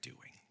what they're doing.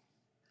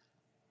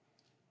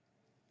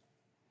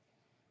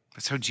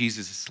 That's how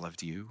Jesus has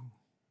loved you.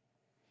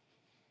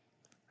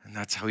 And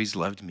that's how he's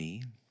loved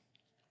me.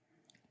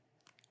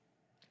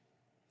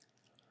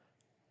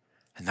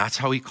 And that's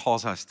how he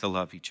calls us to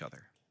love each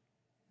other.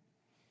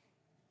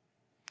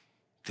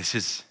 This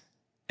is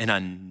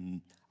a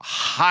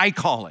high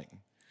calling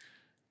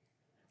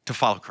to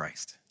follow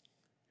Christ.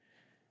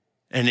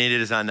 And it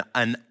is an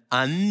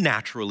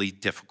unnaturally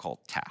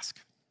difficult task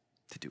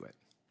to do it.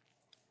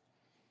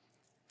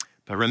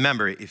 But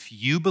remember, if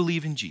you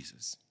believe in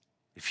Jesus,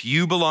 if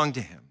you belong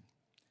to him,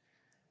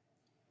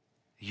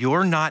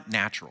 you're not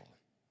natural.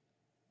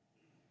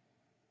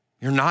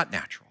 You're not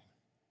natural.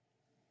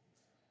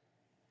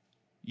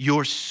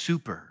 You're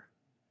supernatural,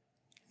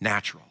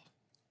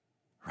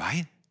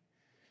 right?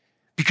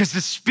 Because the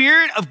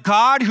Spirit of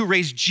God who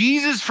raised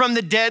Jesus from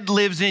the dead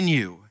lives in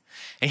you.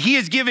 And he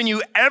has given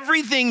you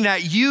everything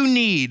that you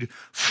need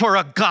for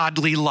a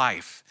godly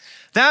life.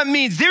 That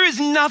means there is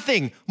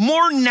nothing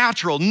more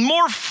natural,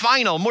 more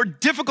final, more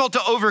difficult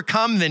to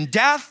overcome than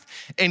death.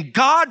 And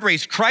God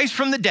raised Christ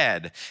from the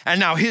dead. And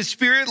now his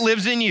Spirit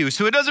lives in you.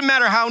 So it doesn't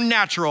matter how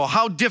natural,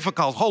 how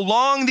difficult, how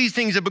long these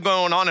things have been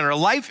going on in our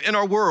life, in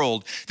our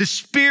world, the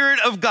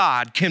Spirit of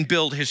God can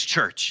build his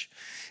church.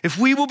 If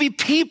we will be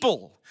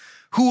people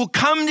who will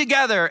come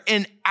together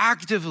and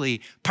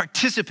actively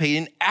participate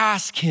and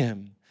ask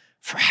him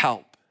for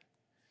help.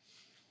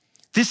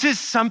 This is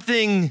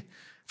something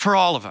for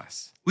all of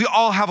us. We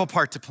all have a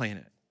part to play in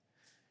it.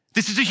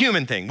 This is a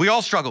human thing. We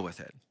all struggle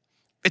with it.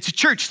 It's a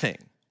church thing.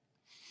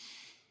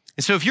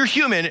 And so if you're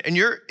human and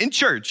you're in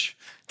church,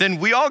 then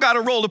we all got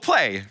a role to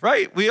play,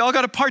 right? We all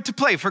got a part to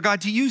play for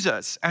God to use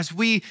us as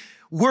we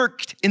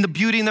worked in the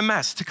beauty and the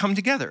mess to come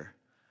together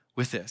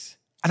with this.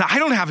 And I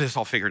don't have this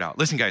all figured out.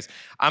 Listen, guys,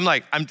 I'm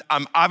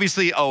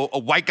obviously a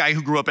white guy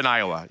who grew up in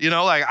Iowa.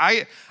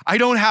 I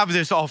don't have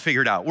this all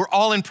figured out. We're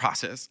all in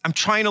process. I'm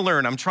trying to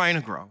learn. I'm trying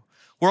to grow.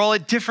 We're all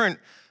at different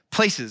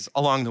places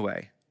along the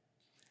way.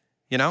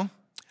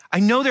 I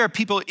know there are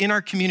people in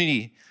our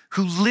community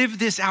who live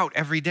this out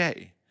every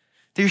day.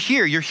 They're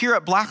here. You're here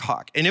at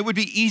Blackhawk, and it would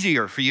be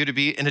easier for you to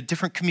be in a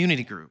different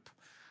community group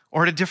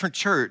or at a different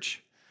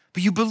church.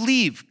 But you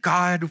believe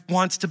God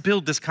wants to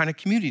build this kind of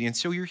community, and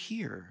so you're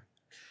here.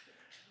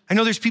 I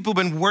know there's people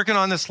who've been working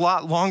on this a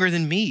lot longer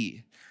than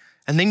me,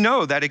 and they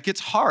know that it gets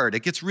hard.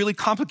 It gets really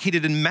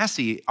complicated and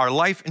messy. Our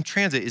life in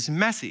transit is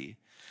messy.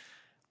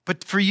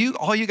 But for you,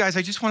 all you guys,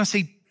 I just want to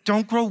say,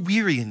 don't grow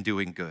weary in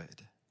doing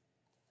good.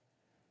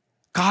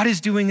 God is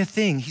doing a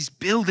thing. He's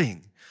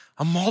building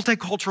a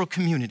multicultural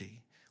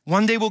community.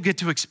 One day we'll get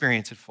to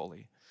experience it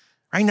fully.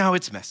 Right now,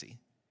 it's messy.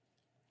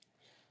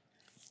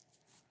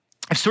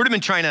 I've sort of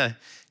been trying to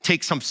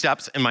take some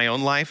steps in my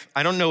own life.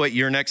 I don't know what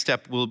your next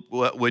step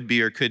would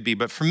be or could be,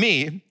 but for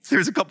me,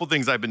 there's a couple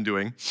things I've been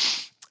doing.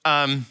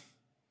 Like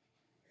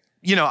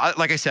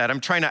I said, I'm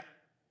trying to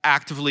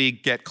actively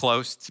get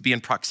close, to be in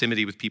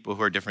proximity with people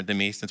who are different than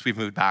me. Since we've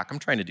moved back, I'm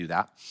trying to do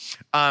that.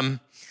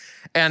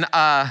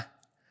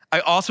 I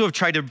also have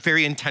tried to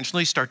very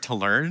intentionally start to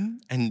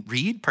learn and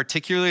read,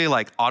 particularly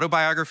like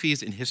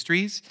autobiographies and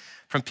histories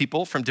from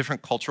people from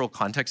different cultural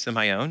contexts than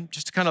my own,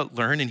 just to kind of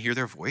learn and hear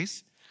their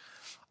voice.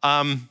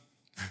 I'm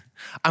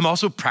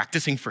also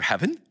practicing for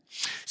heaven.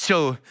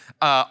 So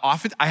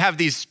often I have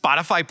these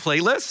Spotify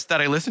playlists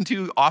that I listen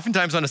to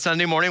oftentimes on a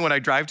Sunday morning when I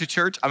drive to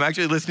church. I'm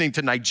actually listening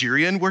to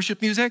Nigerian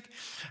worship music.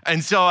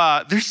 And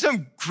so there's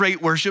some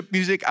great worship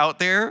music out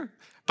there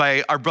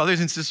by our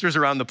brothers and sisters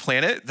around the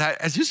planet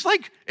that has just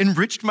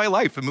enriched my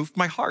life and moved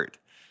my heart.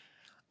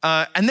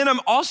 And then I'm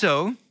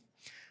also,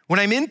 when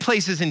I'm in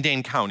places in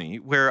Dane County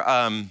where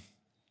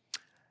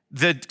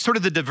the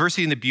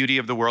diversity and the beauty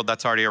of the world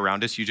that's already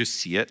around us, you just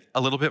see it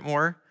a little bit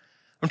more.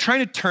 I'm trying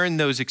to turn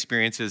those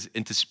experiences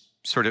into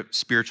sort of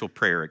spiritual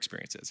prayer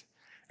experiences.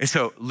 And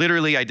so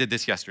literally I did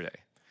this yesterday.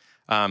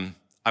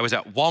 I was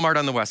at Walmart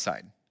on the West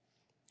Side.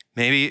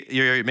 Maybe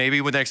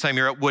the next time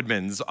you're at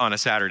Woodman's on a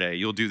Saturday,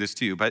 you'll do this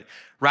too. But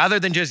rather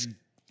than just,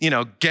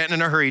 getting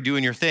in a hurry,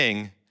 doing your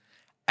thing,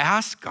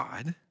 ask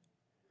God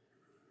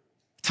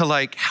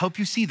to help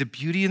you see the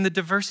beauty and the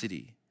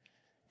diversity,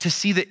 to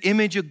see the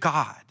image of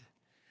God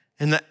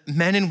and the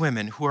men and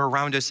women who are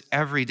around us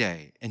every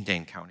day in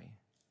Dane County.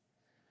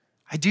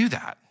 I do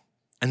that.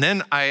 And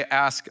then I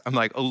ask, I'm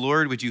like, oh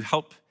Lord, would you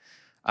help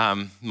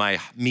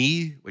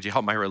me? Would you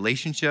help my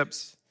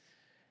relationships?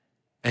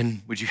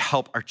 And would you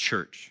help our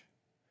church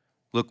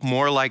look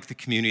more like the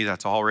community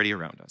that's already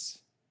around us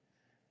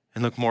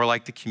and look more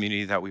like the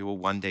community that we will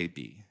one day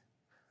be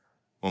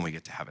when we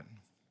get to heaven?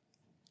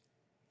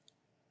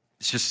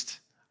 It's just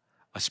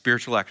a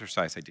spiritual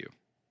exercise I do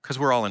because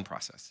we're all in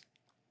process.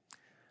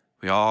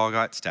 We all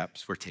got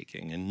steps we're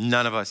taking and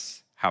none of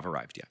us have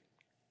arrived yet.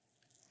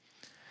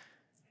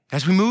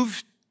 As we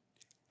move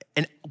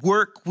and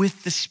work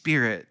with the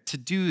Spirit to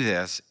do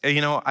this,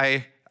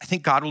 I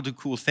think God will do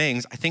cool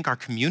things. I think our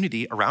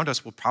community around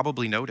us will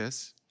probably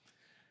notice.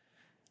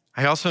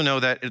 I also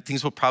know that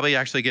things will probably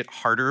actually get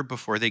harder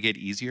before they get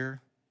easier.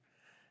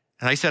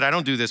 And I said, I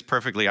don't do this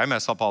perfectly. I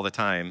mess up all the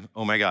time.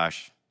 Oh my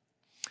gosh.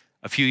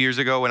 A few years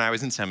ago when I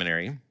was in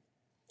seminary,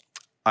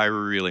 I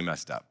really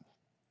messed up.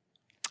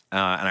 And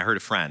I heard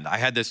a friend. I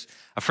had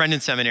a friend in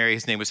seminary.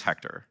 His name was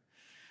Hector.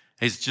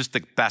 He's just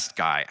the best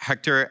guy.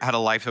 Hector had a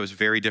life that was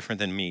very different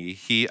than me.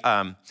 He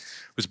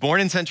was born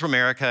in Central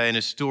America, and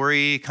his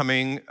story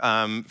coming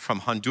from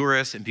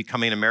Honduras and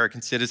becoming an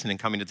American citizen and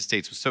coming to the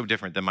States was so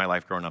different than my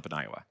life growing up in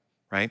Iowa,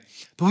 right?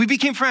 But we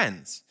became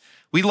friends.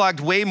 We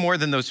logged way more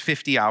than those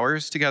 50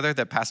 hours together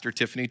that Pastor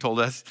Tiffany told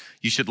us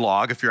you should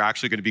log if you're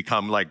actually going to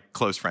become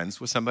close friends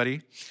with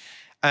somebody.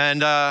 And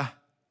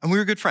we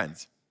were good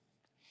friends.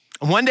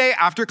 And one day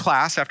after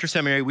class, after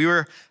seminary, we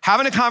were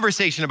having a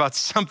conversation about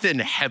something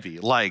heavy,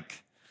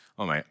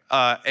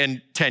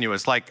 and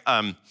tenuous,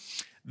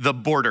 the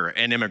border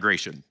and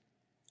immigration.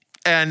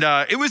 And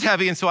it was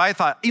heavy, and so I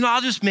thought, I'll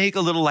just make a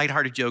little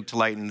lighthearted joke to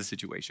lighten the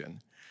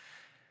situation.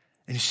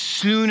 And as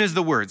soon as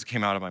the words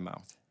came out of my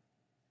mouth,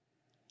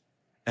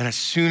 and as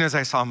soon as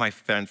I saw my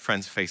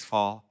friend's face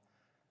fall,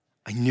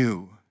 I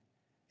knew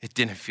it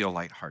didn't feel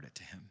lighthearted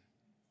to him.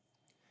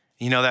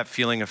 That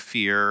feeling of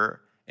fear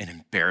and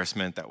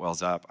embarrassment that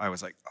wells up? I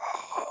was like,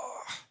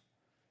 oh.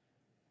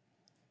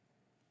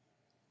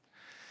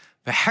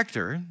 But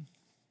Hector,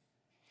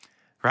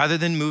 rather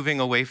than moving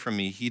away from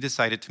me, he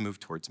decided to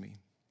move towards me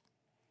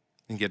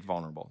and get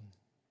vulnerable.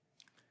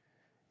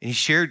 And he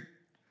shared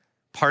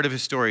part of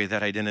his story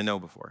that I didn't know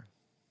before.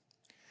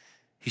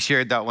 He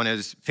shared that when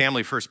his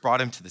family first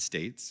brought him to the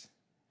States,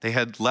 They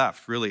had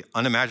left really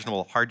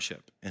unimaginable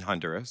hardship in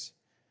Honduras,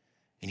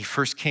 and he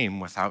first came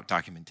without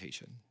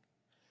documentation.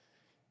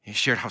 He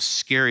shared how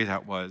scary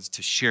that was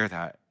to share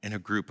that in a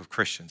group of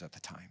Christians at the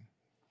time.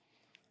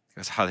 It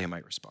was how they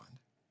might respond.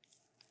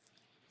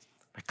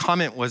 My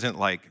comment wasn't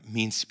like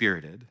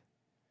mean-spirited,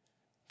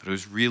 but it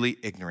was really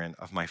ignorant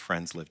of my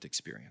friend's lived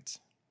experience.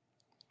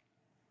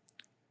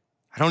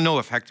 I don't know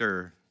if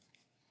Hector,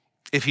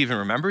 if he even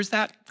remembers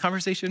that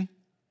conversation,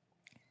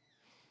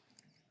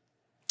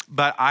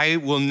 but I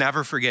will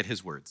never forget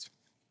his words.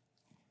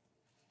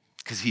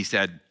 Because he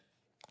said,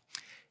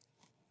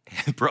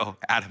 bro,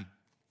 Adam,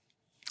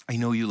 I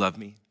know you love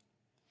me.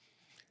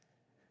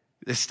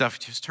 This stuff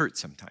just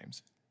hurts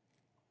sometimes.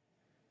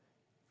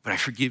 But I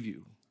forgive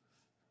you.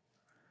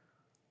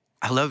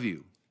 I love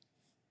you.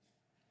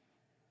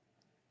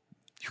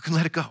 You can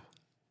let it go.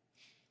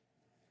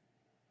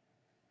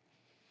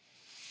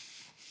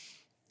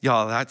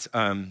 Y'all, that's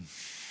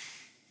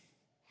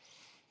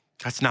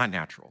not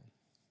natural.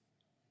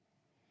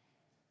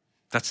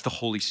 That's the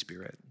Holy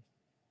Spirit.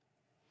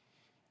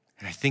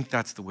 And I think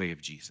that's the way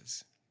of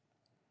Jesus.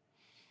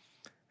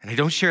 And I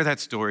don't share that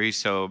story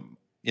so,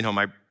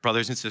 my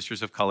brothers and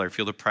sisters of color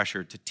feel the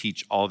pressure to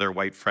teach all their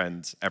white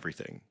friends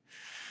everything.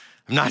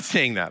 I'm not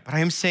saying that, but I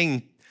am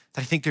saying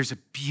that I think there's a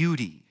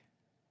beauty.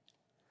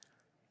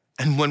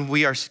 And when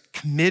we are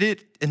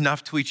committed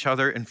enough to each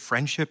other in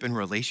friendship and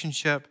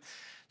relationship,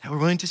 that we're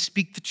willing to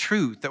speak the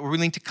truth, that we're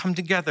willing to come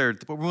together,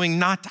 that we're willing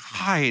not to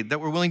hide, that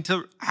we're willing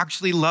to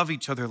actually love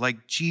each other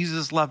like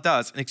Jesus loved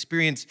us and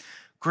experience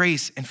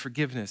grace and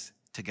forgiveness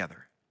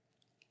together.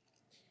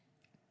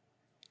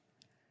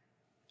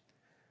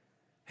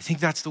 I think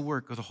that's the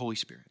work of the Holy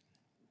Spirit.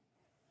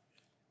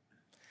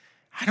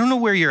 I don't know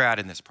where you're at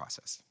in this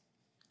process.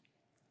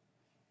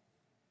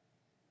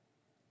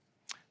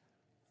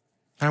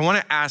 But I want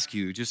to ask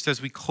you, just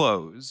as we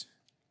close,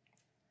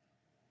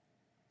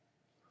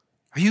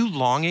 are you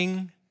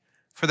longing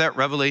for that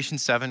Revelation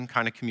 7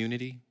 kind of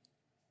community?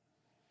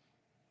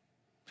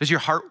 Does your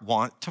heart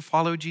want to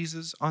follow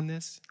Jesus on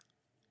this?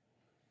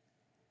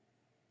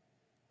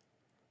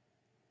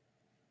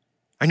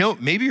 I know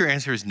maybe your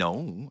answer is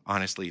no,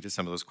 honestly, to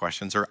some of those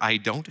questions, or I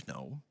don't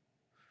know.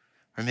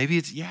 Or maybe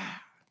it's yeah.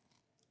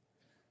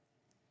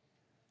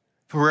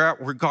 But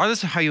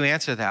regardless of how you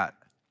answer that,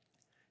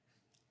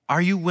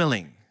 are you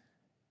willing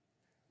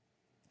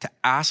to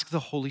ask the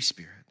Holy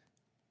Spirit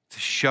to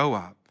show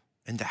up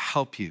and to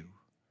help you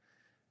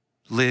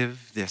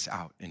live this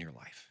out in your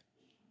life?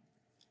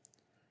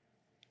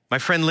 My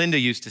friend Linda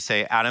used to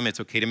say, Adam, it's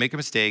okay to make a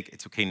mistake.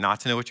 It's okay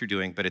not to know what you're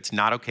doing, but it's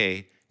not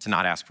okay to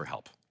not ask for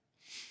help.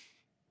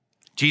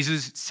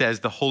 Jesus says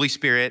the Holy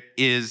Spirit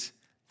is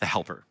the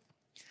helper.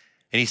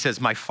 And he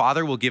says, my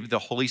Father will give the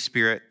Holy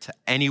Spirit to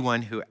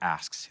anyone who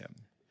asks him.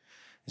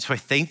 And so I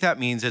think that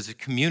means as a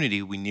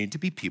community, we need to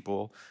be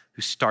people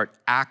who start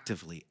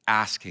actively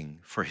asking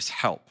for his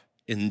help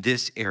in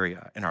this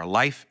area, in our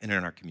life and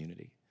in our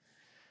community.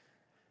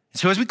 And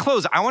so as we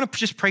close, I want to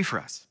just pray for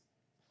us.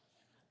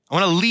 I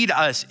want to lead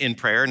us in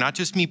prayer, not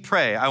just me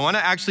pray. I want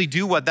to actually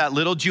do what that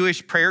little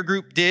Jewish prayer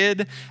group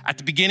did at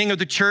the beginning of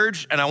the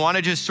church. And I want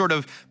to just sort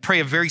of pray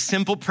a very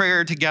simple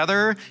prayer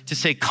together to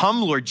say,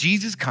 come, Lord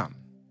Jesus, come.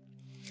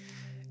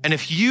 And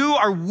if you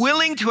are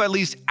willing to at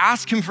least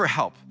ask him for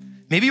help,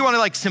 maybe you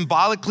want to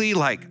symbolically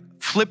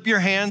flip your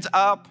hands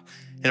up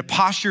in a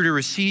posture to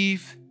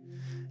receive.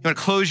 You want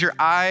to close your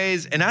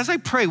eyes. And as I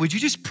pray, would you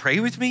just pray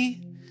with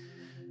me?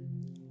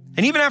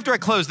 And even after I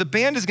close, the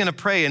band is going to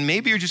pray, and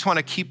maybe you just want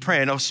to keep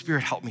praying. Oh,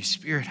 Spirit, help me.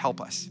 Spirit, help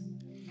us.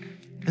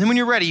 And then when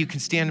you're ready, you can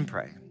stand and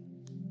pray.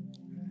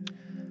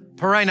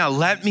 But right now,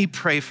 let me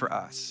pray for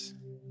us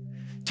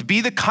to be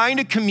the kind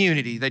of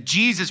community that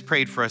Jesus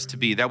prayed for us to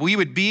be, that we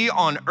would be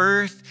on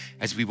earth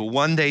as we will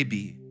one day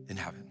be in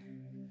heaven.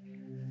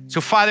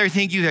 So, Father,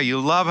 thank you that you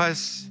love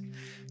us.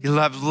 You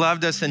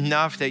loved us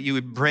enough that you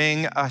would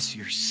bring us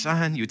your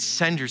Son. You would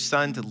send your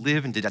Son to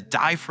live and to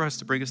die for us,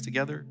 to bring us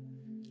together.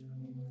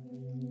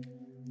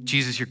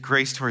 Jesus, your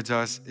grace towards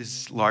us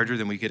is larger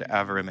than we could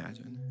ever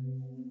imagine.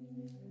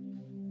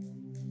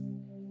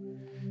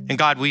 And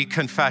God, we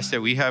confess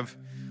that we have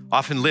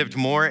often lived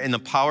more in the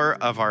power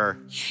of our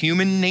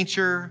human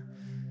nature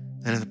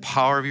than in the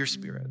power of your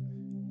Spirit.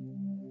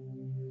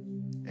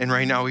 And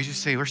right now we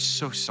just say, we're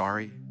so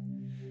sorry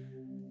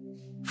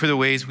for the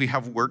ways we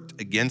have worked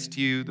against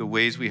you, the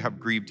ways we have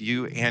grieved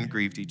you and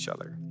grieved each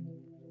other.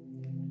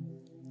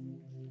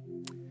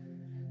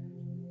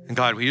 And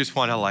God, we just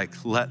want to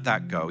let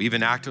that go,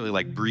 even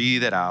actively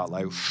breathe it out.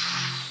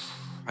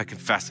 I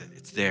confess it,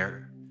 it's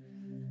there.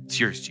 It's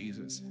yours,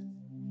 Jesus.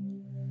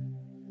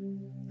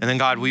 And then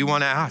God, we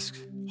want to ask,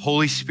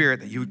 Holy Spirit,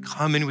 that you would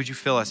come and would you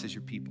fill us as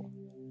your people?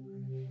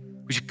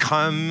 Would you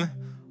come,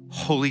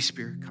 Holy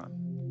Spirit, come.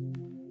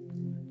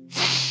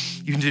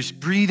 You can just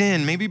breathe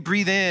in, maybe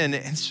breathe in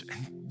and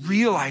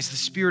realize the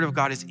Spirit of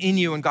God is in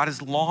you and God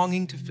is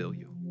longing to fill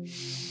you.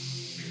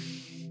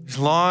 He's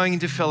longing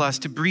to fill us,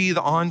 to breathe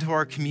onto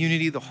our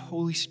community, the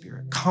Holy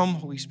Spirit. Come,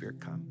 Holy Spirit,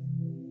 come.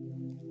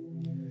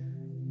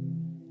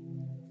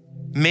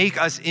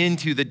 Make us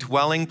into the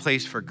dwelling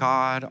place for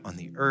God on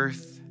the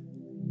earth.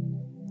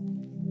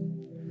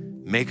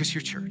 Make us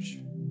your church.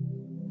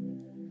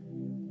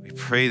 We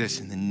pray this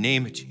in the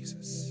name of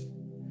Jesus.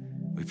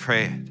 We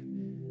pray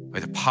it by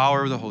the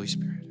power of the Holy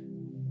Spirit.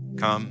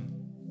 Come,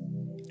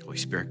 Holy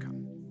Spirit, come.